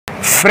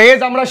Phrase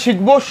আমরা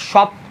শিখব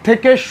সব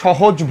থেকে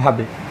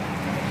সহজভাবে।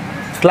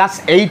 ক্লাস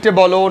 8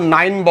 বলো,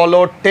 9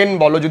 বলো, 10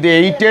 বলো, যদি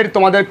 8-এর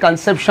তোমাদের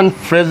কনসেপশন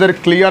ফ্রেজের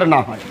ক্লিয়ার না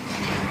হয়,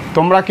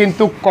 তোমরা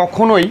কিন্তু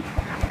কখনোই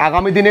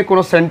আগামী দিনে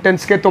কোনো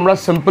সেন্টেন্সকে তোমরা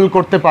সিম্পল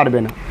করতে পারবে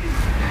না।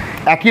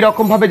 একই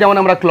রকমভাবে যেমন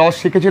আমরা ক্লজ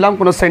শিখেছিলাম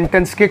কোনো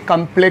সেন্টেন্সকে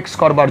কমপ্লেক্স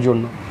করবার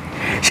জন্য,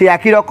 সেই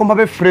একই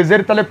রকমভাবে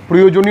ফ্রেজের তাহলে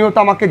প্রয়োজনীয়তা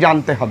আমাকে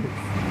জানতে হবে।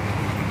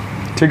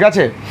 ঠিক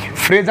আছে,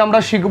 ফ্রেজ আমরা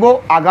শিখবো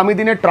আগামী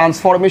দিনে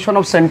ট্রান্সফরমেশন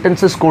অফ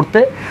সেন্টেন্সেস করতে।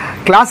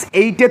 ক্লাস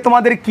 8-এ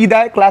তোমাদের কি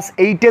দেয়? ক্লাস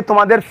 8-এ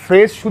তোমাদের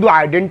ফ্রেজ শুধু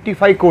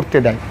আইডেন্টিফাই করতে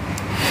দেয়।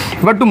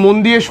 এবার একটু মন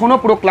দিয়ে শোনো,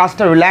 পুরো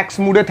ক্লাসটা রিল্যাক্স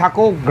মুডে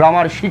থাকো,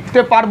 গ্রামার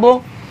শিখতে পারবো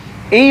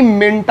এই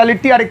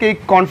মেন্টালিটি আর এই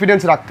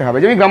কনফিডেন্স রাখতে হবে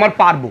যে আমি গ্রামার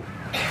পারবো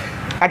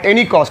অ্যাট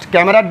এনি কস্ট।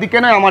 ক্যামেরার দিকে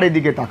নয়, আমার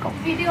এদিকে তাকাও।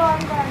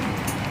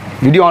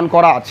 ভিডিও অন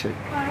করা আছে,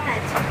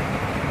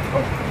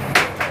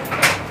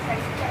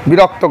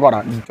 বিরক্ত করা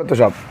যত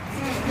সব।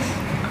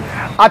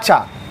 আচ্ছা,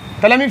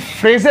 তাহলে আমি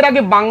ফ্রেজের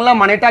আগে বাংলা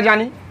মানেটা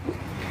জানি।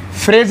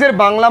 ফ্রেজের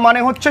বাংলা মানে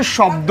হচ্ছে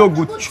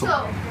শব্দগুচ্ছ।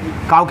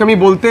 কাউকে আমি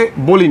বলতে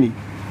বলিনি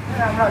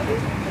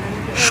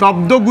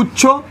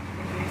শব্দগুচ্ছ।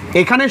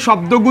 এখানে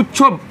শব্দগুচ্ছ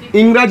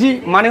ইংরাজি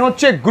মানে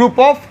হচ্ছে গ্রুপ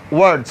অফ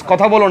ওয়ার্ডস।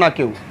 কথা বলো না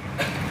কেউ।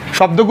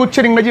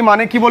 শব্দগুচ্ছের ইংরেজি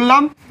মানে কি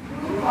বললাম?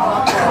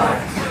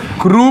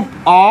 Group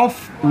of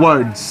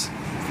words.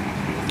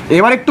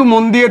 এবার একটু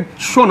মন দিয়ে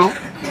শোনো,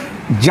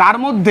 যার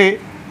মধ্যে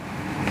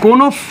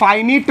কোনো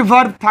ফাইনিট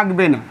ভার্ব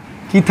থাকবে না।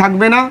 কি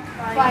থাকবে না?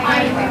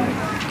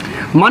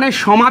 মানে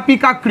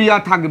সমাপিকা ক্রিয়া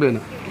থাকবে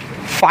না।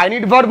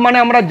 ফাইনিট ভার্ব মানে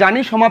আমরা জানি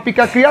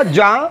সমাপিকা ক্রিয়া,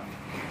 যা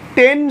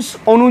টেন্স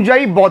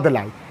অনুযায়ী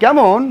বদলায়।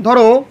 কেমন?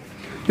 ধরো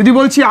যদি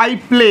বলছি আই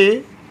প্লে,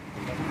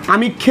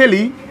 আমি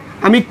খেলি,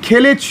 আমি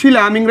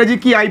খেলেছিলাম, ইংরেজি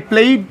কি? I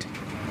played.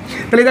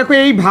 তাহলে দেখো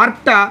এই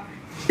ভার্বটা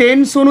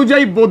টেন্স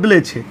অনুযায়ী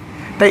বদলেছে,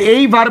 তাই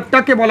এই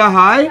ভার্বটাকে বলা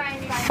হয়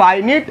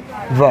ফাইনিট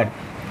ভার্ব।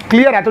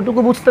 ক্লিয়ার? এতটুকু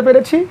বুঝতে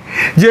পেরেছি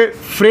যে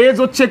ফ্রেজ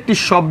হচ্ছে একটি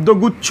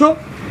শব্দগুচ্ছ,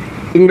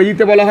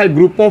 ইংরেজিতে বলা হয়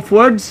গ্রুপ অফ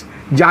ওয়ার্ডস,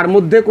 যার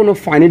মধ্যে কোনো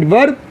ফাইনিট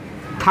ভার্ব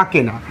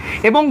থাকে না।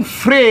 এবং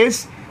ফ্রেজ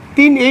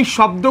এই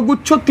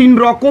শব্দগুচ্ছ 3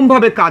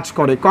 রকমভাবে কাজ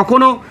করে।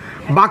 কখনো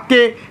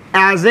বাক্যে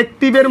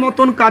অ্যাডজেক্টিভের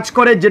মতন কাজ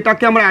করে,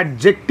 যেটাকে আমরা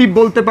অ্যাডজেক্টিভ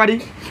বলতে পারি।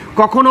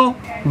 কখনো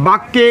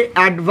বাক্যে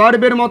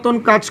অ্যাডভার্বের মতন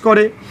কাজ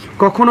করে,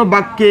 কখনো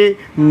বাক্যে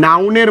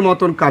নাউনের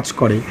মতন কাজ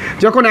করে।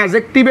 যখন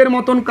অ্যাডজেক্টিভের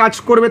মতন কাজ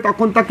করবে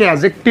তখন তাকে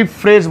অ্যাডজেক্টিভ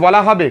ফ্রেজ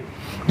বলা হবে।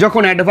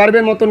 যখন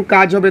অ্যাডভার্বের মতন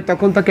কাজ হবে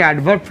তখন তাকে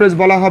অ্যাডভার্ব ফ্রেজ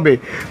বলা হবে।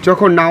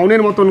 যখন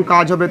নাউনের মতন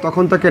কাজ হবে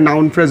তখন তাকে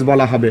নাউন ফ্রেজ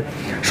বলা হবে।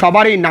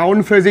 সবার এই নাউন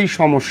ফ্রেজেই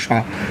সমস্যা,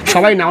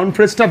 সবাই নাউন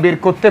ফ্রেজটা বের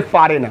করতে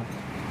পারে না।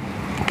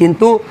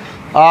 কিন্তু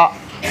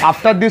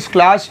after this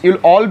class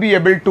you'll all be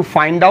able to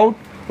find out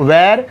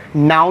where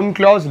noun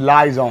clause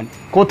lies on.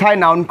 কোথায়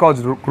noun clause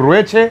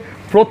রয়েছে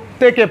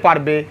প্রত্যেকে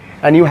পারবে,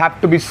 and you have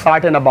to be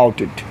certain about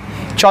it.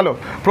 চলো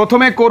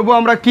প্রথমে করব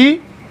আমরা কি?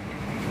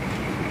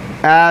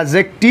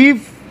 Adjective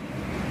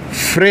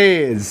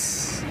phrase.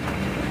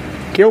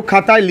 কেউ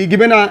খাতায়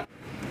লিখবে না,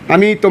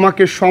 আমি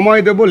তোমাকে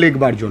সময় দেব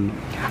লিখবার জন্য।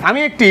 আমি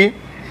একটি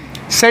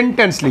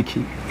সেন্টেন্স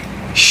লিখি,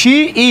 she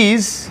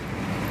is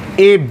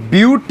a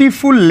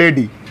beautiful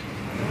lady.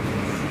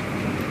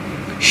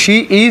 She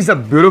is a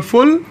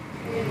beautiful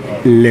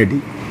lady.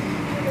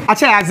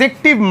 আচ্ছা,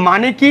 অ্যাডজেক্টিভ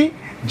মানে কি?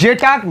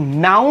 যেটা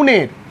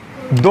নাউনের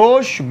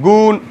দোষ,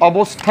 গুণ,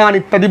 অবস্থান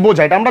ইত্যাদি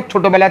বোঝায়। এটা আমরা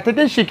ছোটোবেলা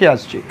থেকেই শিখে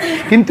আসছি,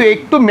 কিন্তু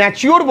একটু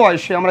ম্যাচিওর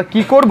বয়সে আমরা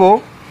কি করব,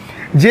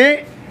 যে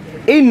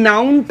এই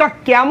নাউনটা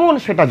কেমন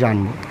সেটা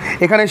জানবো।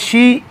 এখানে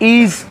she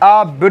is a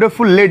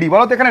beautiful lady,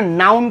 বলো তো এখানে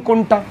নাউন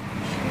কোনটা?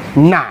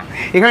 না,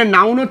 এখানে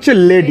নাউন হচ্ছে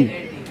লেডি।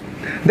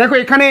 দেখো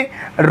এখানে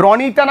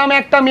রনিতা নামে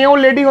একটা মেয়েও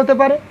লেডি হতে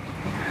পারে,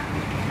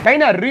 তাই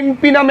না?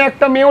 রিম্পি নামে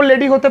একটা মেয়েও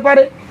লেডি হতে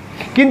পারে,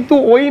 কিন্তু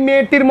ওই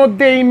মেয়েটির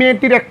মধ্যে এই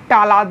মেয়েটির একটা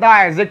আলাদা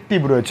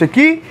অ্যাডজেক্টিভ রয়েছে।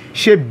 কি?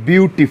 সে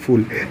বিউটিফুল।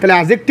 তাহলে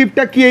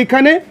অ্যাডজেক্টিভটা কি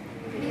এইখানে?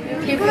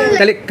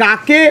 তাহলে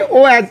কাকে ও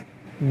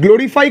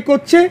গ্লোরিফাই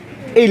করছে?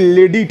 এই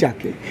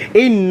লেডিটাকে।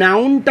 এই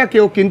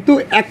নাউনটাকেও কিন্তু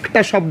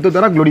একটা শব্দ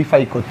দ্বারা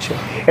গ্লোরিফাই করছে।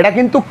 এটা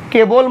কিন্তু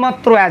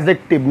কেবলমাত্র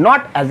adjective,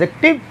 not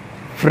adjective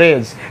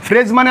phrase.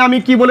 Phrase মানে আমি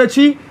কি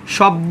বলেছি?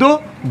 শব্দ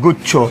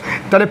গুচ্ছ।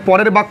 তাহলে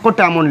পরের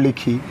বাক্যটা এমন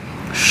লিখি,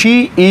 she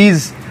is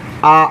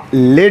a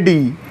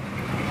lady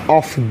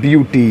of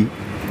beauty.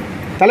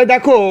 তাহলে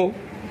দেখো,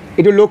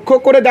 একটু লক্ষ্য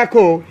করে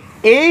দেখো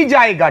এই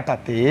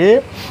জায়গাটাতে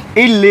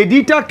এই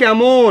লেডিটা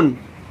কেমন,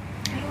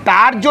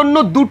 তার জন্য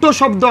দুটো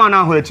শব্দ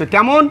আনা হয়েছে।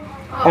 কেমন?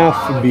 Of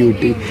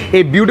beauty.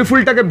 এই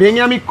বিউটিফুলটাকে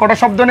ভেঙে আমি কটা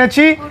শব্দ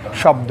এনেছি?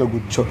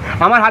 শব্দগুচ্ছ।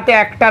 আমার হাতে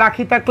একটা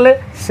রাখি থাকলে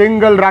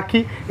সিঙ্গেল রাখি,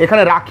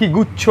 এখানে রাখি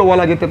গুচ্ছ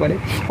বলা যেতে পারে।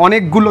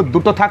 অনেকগুলো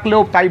দুটো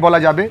থাকলেও তাই বলা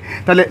যাবে।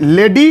 তাহলে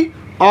লেডি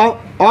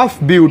অফ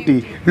বিউটি।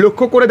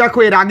 লক্ষ্য করে দেখো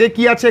এর আগে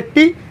কি আছে?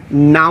 একটি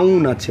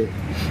নাউন আছে।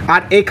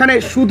 আর এখানে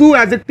শুধু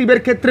অ্যাডজেক্টিভের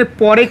ক্ষেত্রে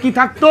পরে কি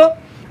থাকতো?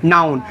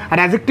 নাউন। আর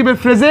অ্যাডজেক্টিভের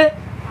ফ্রেজে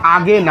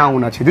আগে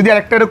নাউন আছে। যদি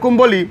আরেকটা এরকম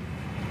বলি,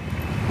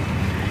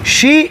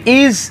 she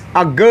is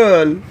a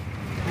girl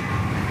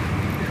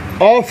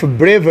of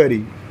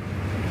bravery.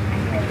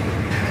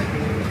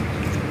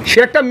 সে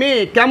একটা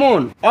মেয়ে কেমন?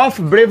 অফ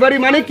ব্রেভারি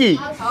মানে কি?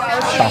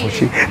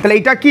 সাহসী। তাহলে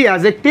এটা কি?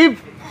 Adjective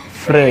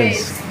phrase.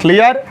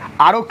 ক্লিয়ার?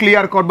 আরও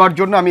ক্লিয়ার করবার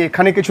জন্য আমি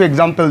এখানে কিছু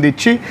এক্সাম্পল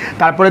দিচ্ছি,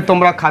 তারপরে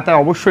তোমরা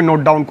খাতায় অবশ্যই নোট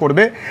ডাউন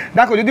করবে।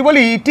 দেখো, যদি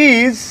বলি it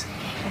is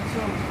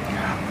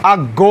a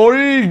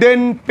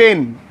golden pen,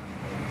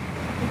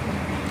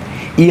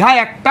 ইহা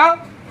একটা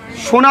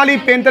সোনালী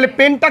পেন, তাহলে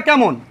পেনটা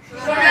কেমন?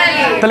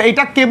 তাহলে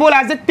এটা কেবল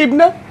অ্যাডজেক্টিভ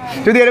না।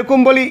 যদি এরকম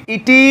বলি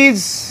it is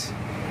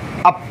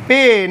a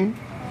pen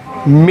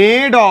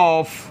made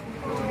of,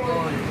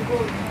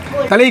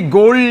 তাহলে এই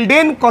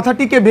গোল্ডেন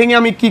কথাটিকে ভেঙে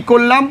আমি কি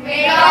করলাম?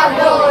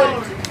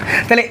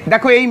 তাহলে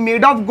দেখো, এই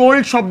মেড অফ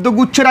গোল্ড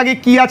শব্দগুচ্ছের আগে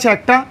কি আছে?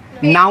 একটা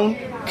নাউন।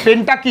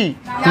 পেনটা কি?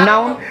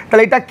 নাউন।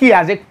 তাহলে এটা কি?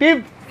 Adjective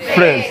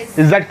phrase.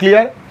 Is that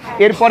clear?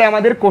 এরপরে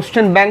আমাদের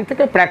কোশ্চেন ব্যাংক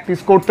থেকে প্র্যাকটিস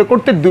করতে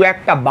করতে দু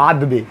একটা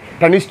বাঁধবে,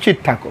 এটা নিশ্চিত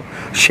থাকো।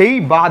 সেই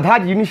বাঁধা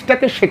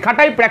জিনিসটাকে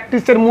শেখাটাই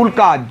প্র্যাকটিসের মূল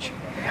কাজ।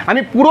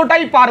 আমি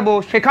পুরোটাই পারবো,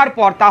 শেখার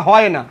পর তা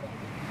হয় না,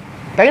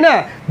 তাই না?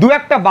 দু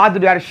একটা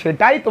বাঁধবে, আর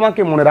সেটাই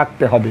তোমাকে মনে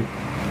রাখতে হবে।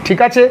 ঠিক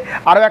আছে,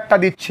 আরও একটা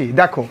দিচ্ছি,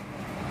 দেখো,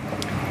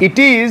 it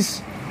is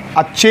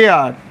a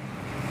chair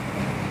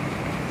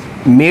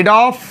made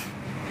of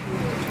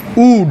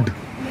wood,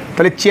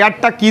 তাহলে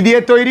চেয়ারটা কি দিয়ে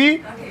তৈরি?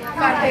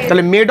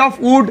 তাহলে মেড অফ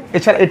উড,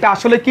 এছাড়া এটা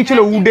আসলে কি ছিল?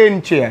 উডেন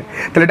চেয়ার,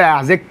 তাহলে এটা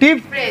adjective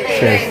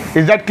phrase.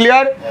 Is that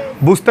clear?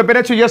 বুঝতে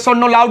পেরেছো? Yes or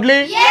no loudly?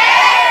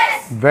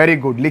 Very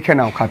good, লিখে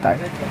নাও খাতায়।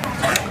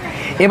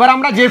 এবার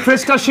আমরা যে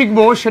ফ্রেজটা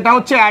শিখবো সেটা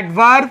হচ্ছে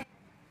অ্যাডভার্ব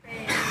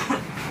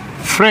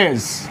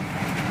ফ্রেজ।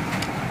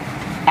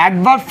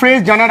 অ্যাডভার্ব ফ্রেজ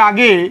জানার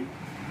আগে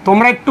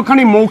তোমরা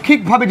একটুখানি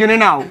মৌখিকভাবে জেনে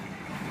নাও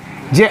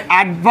যে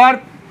অ্যাডভার্ব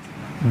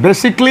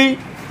বেসিকলি,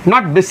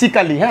 নট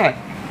বেসিক্যালি, হ্যাঁ,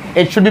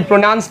 it should be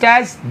pronounced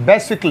as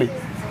basically.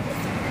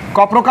 ক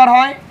প্রকার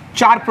হয়?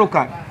 4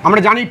 প্রকার। আমরা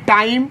জানি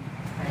time,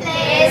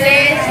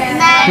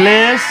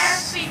 place,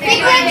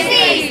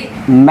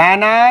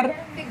 manner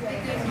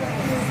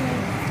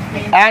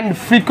and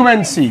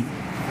frequency.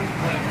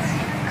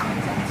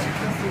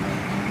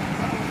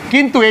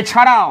 কিন্তু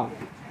এছাড়াও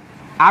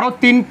আরো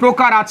 3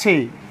 প্রকার আছে,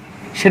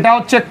 সেটা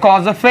হচ্ছে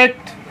কজ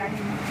এফেক্ট।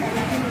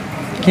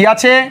 কি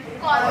আছে?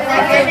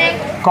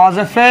 Cause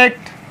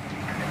effect,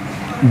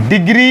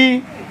 degree,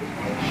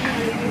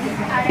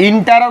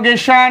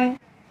 interrogation.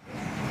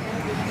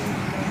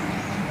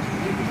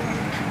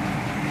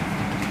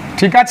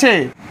 ঠিক আছে,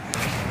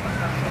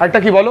 আরেকটা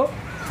কি বলো?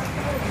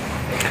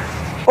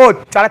 ও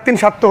 4 3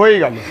 7 তো হয়ে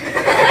গেল।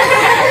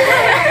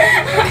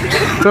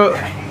 তো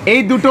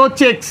এই দুটো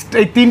হচ্ছে,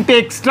 এই 3টে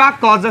এক্সট্রা,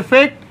 কজ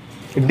এফেক্ট,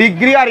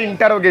 ডিগ্রি আর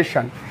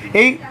ইন্টারোগেশন।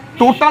 এই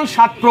টোটাল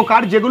 7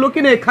 প্রকার, যেগুলো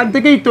কিনা এখান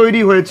থেকেই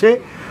তৈরি হয়েছে।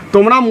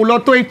 তোমরা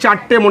মূলত এই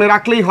 4টে মনে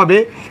রাখলেই হবে,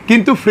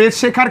 কিন্তু ফ্রেজ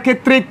শেখার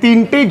ক্ষেত্রে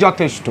 3টেই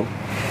যথেষ্ট।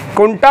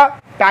 কোনটা?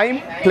 Time,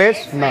 place,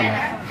 manner.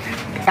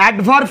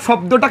 অ্যাডভার্ব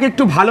শব্দটাকে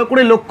একটু ভালো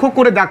করে লক্ষ্য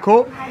করে দেখো।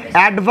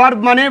 অ্যাডভার্ব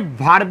মানে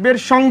ভার্বের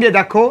সঙ্গে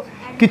দেখো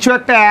কিছু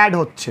একটা অ্যাড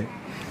হচ্ছে,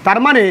 তার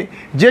মানে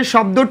যে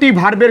শব্দটি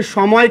ভার্বের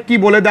সময় কি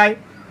বলে দেয়,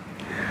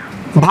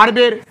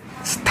 ভার্বের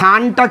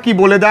স্থানটা কি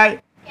বলে দেয়,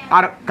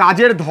 আর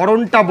কাজের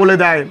ধরনটা বলে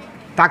দেয়,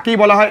 তাকেই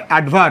বলা হয়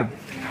অ্যাডভার্ব।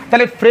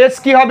 তাহলে ফ্রেজ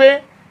কি হবে?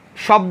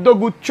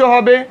 শব্দগুচ্ছ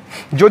হবে।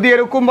 যদি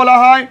এরকম বলা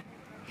হয়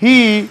হি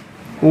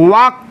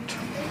walked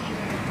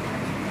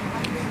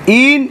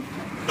in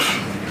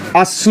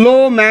a slow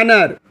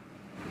manner,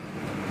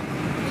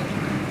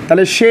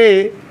 তাহলে সে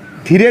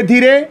ধীরে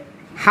ধীরে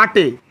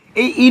হাঁটে।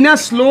 এই ইন আ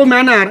স্লো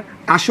ম্যানার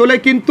আসলে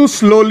কিন্তু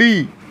স্লোলি,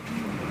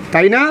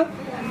 তাই না?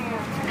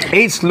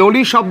 এই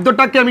স্লোলি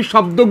শব্দটাকে আমি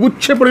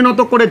শব্দগুচ্ছে পরিণত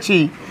করেছি,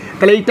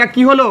 তাহলে এইটা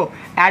কি হলো?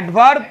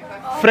 Adverb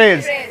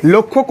phrase.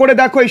 লক্ষ্য করে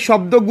দেখো, এই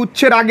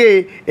শব্দগুচ্ছের আগে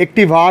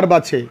একটি ভার্ব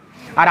আছে,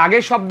 আর আগে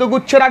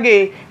শব্দগুচ্ছের আগে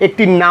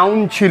একটি নাউন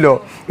ছিল।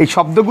 এই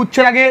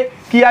শব্দগুচ্ছের আগে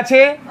কি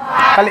আছে?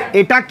 তাহলে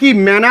এটা কি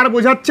ম্যানার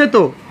বোঝাচ্ছে?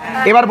 তো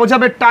এবার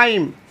বোঝাবে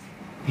time.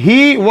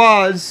 He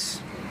was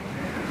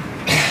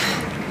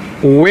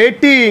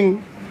waiting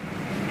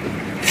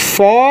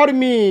for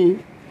me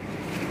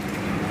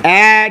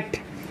at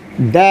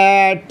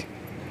that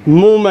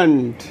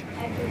moment.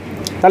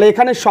 তাহলে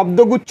এখানে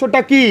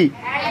শব্দগুচ্ছটা কি?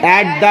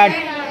 অ্যাট দ্যাট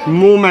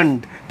মোমেন্ট,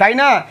 তাই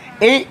না?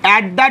 এই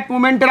অ্যাট দ্যাট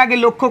মোমেন্টের আগে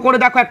লক্ষ্য করে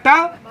দেখো একটা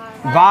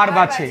ভার্ব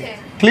আছে।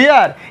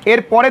 ক্লিয়ার?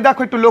 এরপরে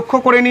দেখো, একটু লক্ষ্য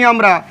করে নিই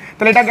আমরা।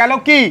 তাহলে এটা গেল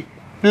কি?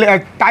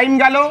 টাইম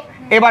গেল।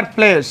 এবার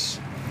place.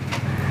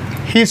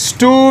 He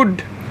stood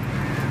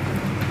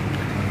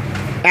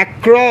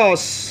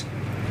across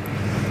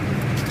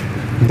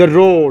the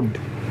road,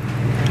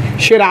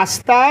 সে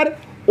রাস্তার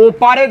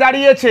ওপারে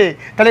দাঁড়িয়েছে।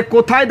 তাহলে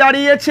কোথায়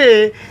দাঁড়িয়েছে?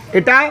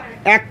 এটা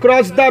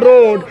অ্যাক্রস দ্য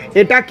রোড,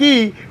 এটা কি?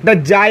 দ্য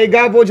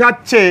জায়গা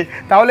বোঝাচ্ছে।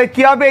 তাহলে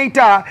কি হবে?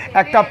 এইটা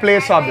একটা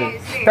প্লেস হবে।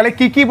 তাহলে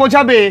কি কি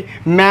বোঝাবে?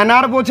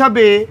 ম্যানার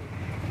বোঝাবে,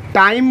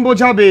 টাইম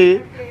বোঝাবে,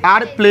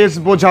 আর প্লেস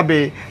বোঝাবে।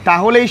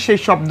 তাহলেই সেই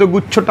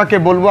শব্দগুচ্ছটাকে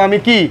বলবো আমি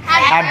কি?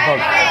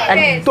 অ্যাডভার্ব।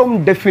 একদম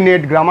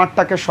ডেফিনেট,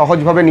 গ্রামারটাকে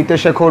সহজভাবে নিতে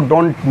শেখো।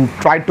 Don't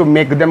try to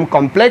make them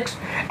complex.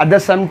 At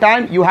the same time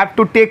you have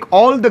to take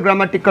all the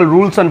grammatical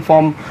rules and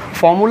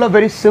formula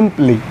very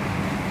simply.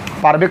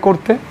 পারবে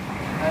করতে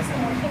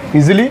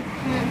easily?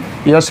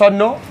 Yes or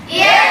no?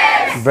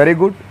 Very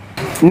good.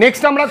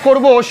 Next আমরা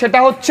করব, সেটা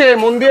হচ্ছে,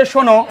 মন দিয়ে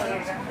শোনো,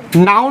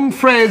 নাউন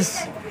ফ্রেজ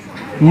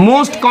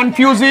মোস্ট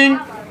কনফিউজিং,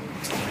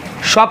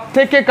 সব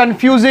থেকে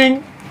কনফিউজিং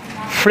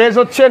ফ্রেজ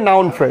হচ্ছে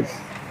নাউন ফ্রেজ।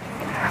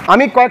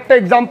 আমি কয়েকটা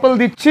এক্সাম্পল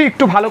দিচ্ছি,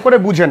 একটু ভালো করে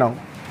বুঝে নাও।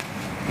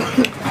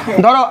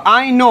 ধরো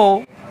I know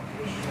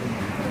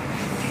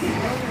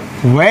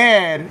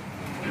wire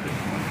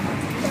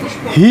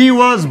he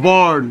was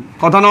born,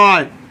 কথা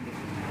নয়।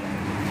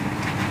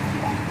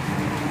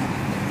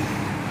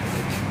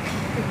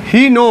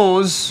 He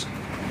knows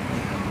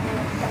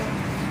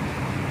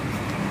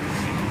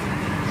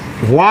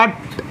what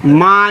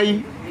my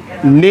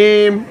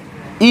name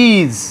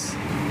is.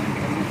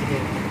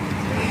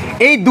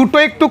 এই দুটো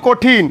একটু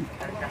কঠিন।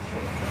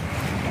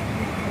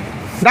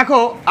 দেখো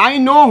I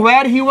know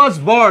where he was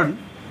born,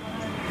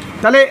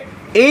 তাহলে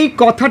এই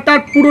কথাটার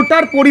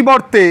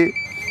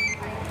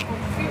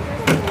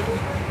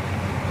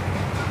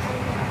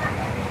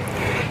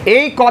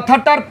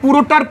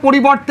পুরোটার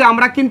পরিবর্তে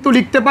আমরা কিন্তু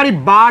লিখতে পারি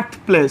বার্থ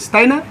প্লেস,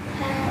 তাই না?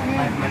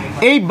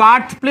 এই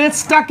বার্থ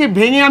প্লেসটাকে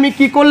ভেঙে আমি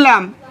কি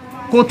করলাম,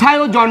 কোথায়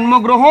ও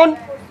জন্মগ্রহণ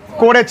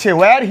করেছে,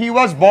 ওয়্যার হি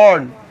ওয়াজ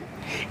বর্ন।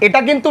 এটা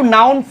কিন্তু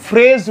নাউন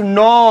ফ্রেজ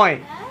নয়,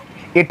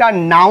 এটা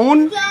নাউন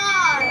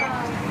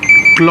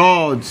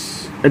ক্লজ।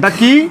 এটা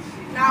কি?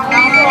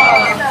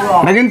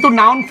 এটা কিন্তু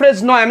নাউন ফ্রেজ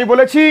নয়। আমি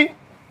বলেছি,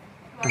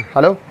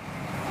 হ্যালো,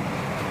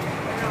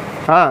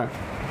 হ্যাঁ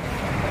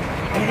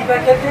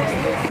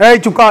এই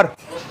চুপ কর।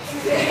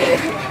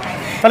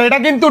 তাহলে এটা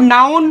কিন্তু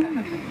নাউন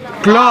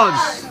ক্লজ।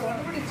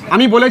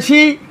 আমি বলেছি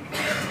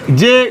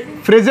যে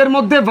ফ্রেজের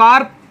মধ্যে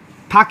ভার্ব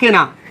থাকে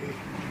না,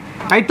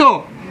 তাই তো?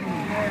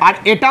 আর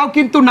এটাও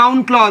কিন্তু নাউন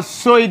ক্লজ,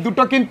 সো এই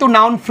দুটো কিন্তু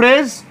নাউন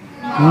ফ্রেজ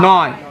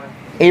নয়।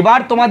 এবার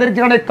তোমাদের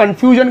যেখানে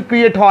কনফিউশন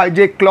ক্রিয়েট হয়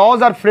যে ক্লজ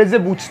আর ফ্রেজে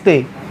বুঝতে,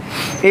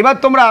 এবার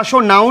তোমরা আসো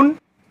নাউন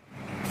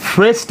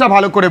ফ্রেজটা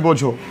ভালো করে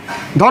বোঝো।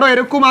 ধরো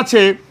এরকম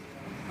আছে,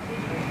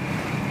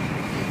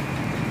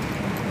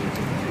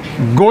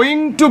 going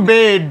to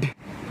bed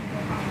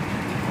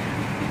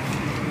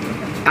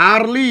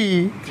early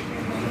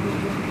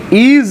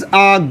is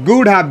a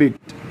good habit.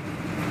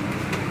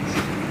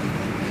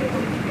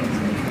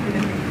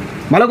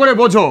 ভালো করে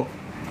বোঝো।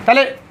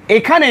 তাহলে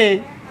এখানে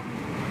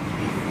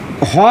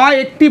হয়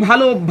একটি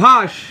ভালো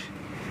অভ্যাস,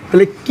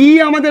 তাহলে কি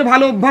আমাদের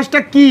ভালো অভ্যাসটা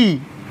কি?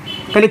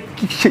 তাহলে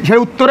সে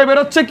উত্তরে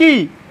বেরোচ্ছে কি,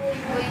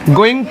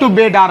 গোয়িং টু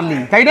বেড আর্লি,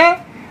 তাই না?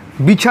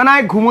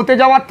 বিছানায় ঘুমোতে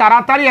যাওয়া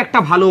তাড়াতাড়ি একটা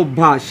ভালো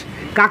অভ্যাস।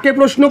 কাকে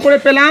প্রশ্ন করে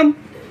পেলাম?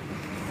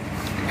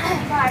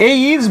 এই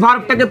ইজ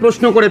ভার্বটাকে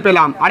প্রশ্ন করে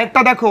পেলাম।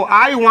 আরেকটা দেখো,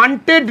 আই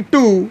ওয়ান্টেড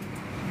টু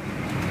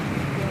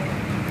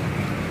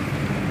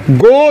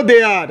গো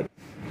দেয়ার,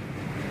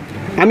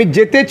 আমি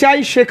যেতে চাই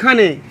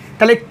সেখানে।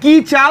 তাহলে কি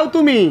চাও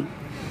তুমি?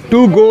 টু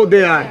গো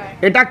দেয়ার।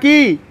 এটা কি?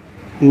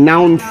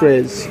 Noun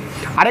phrase.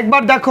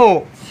 আরেকবার দেখো,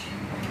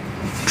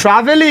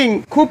 ট্রাভেলিং,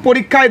 খুব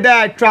পরীক্ষায়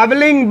দেয়,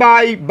 travelling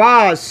by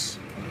bus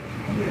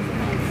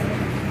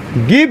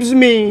gives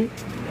me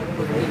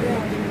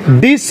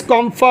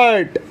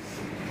discomfort.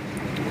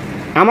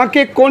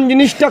 আমাকে কোন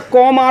জিনিসটা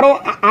কম আরো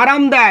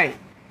আরাম দেয়?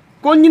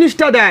 কোন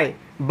জিনিসটা দেয়?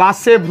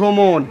 বাসে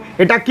ভ্রমণ।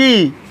 এটা কি?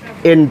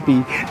 এনপি।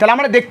 তাহলে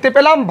আমরা দেখতে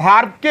পেলাম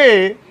ভার্বকে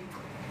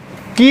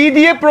কি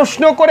দিয়ে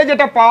প্রশ্ন করে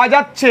যেটা পাওয়া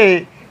যাচ্ছে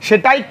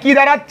সেটাই কি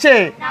দাঁড়াচ্ছে?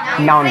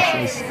 Noun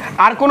phrase.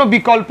 আর কোনো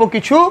বিকল্প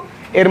কিছু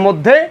এর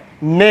মধ্যে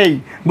নেই।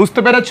 বুঝতে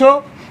পেরেছো?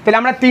 তাহলে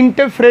আমরা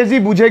তিনটে ফ্রেজই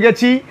বুঝে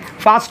গেছি।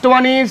 First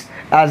one is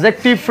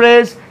adjective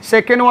phrase,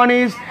 second one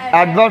is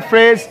adverb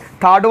phrase,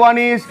 third one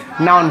is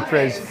noun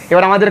phrase.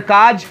 এবার আমাদের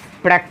কাজ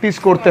প্র্যাকটিস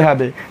করতে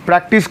হবে।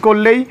 প্র্যাকটিস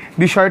করলেই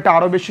বিষয়টা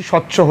আরও বেশি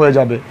স্বচ্ছ হয়ে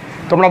যাবে।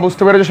 তোমরা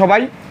বুঝতে পেরেছো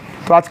সবাই?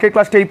 তো আজকের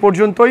ক্লাসটা এই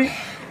পর্যন্তই।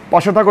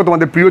 পাশে থাকো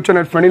তোমাদের প্রিয়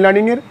চ্যানেল ফ্রেন্ডলি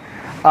লার্নিংয়ের,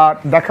 আর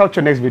দেখা হচ্ছে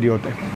নেক্সট ভিডিওতে।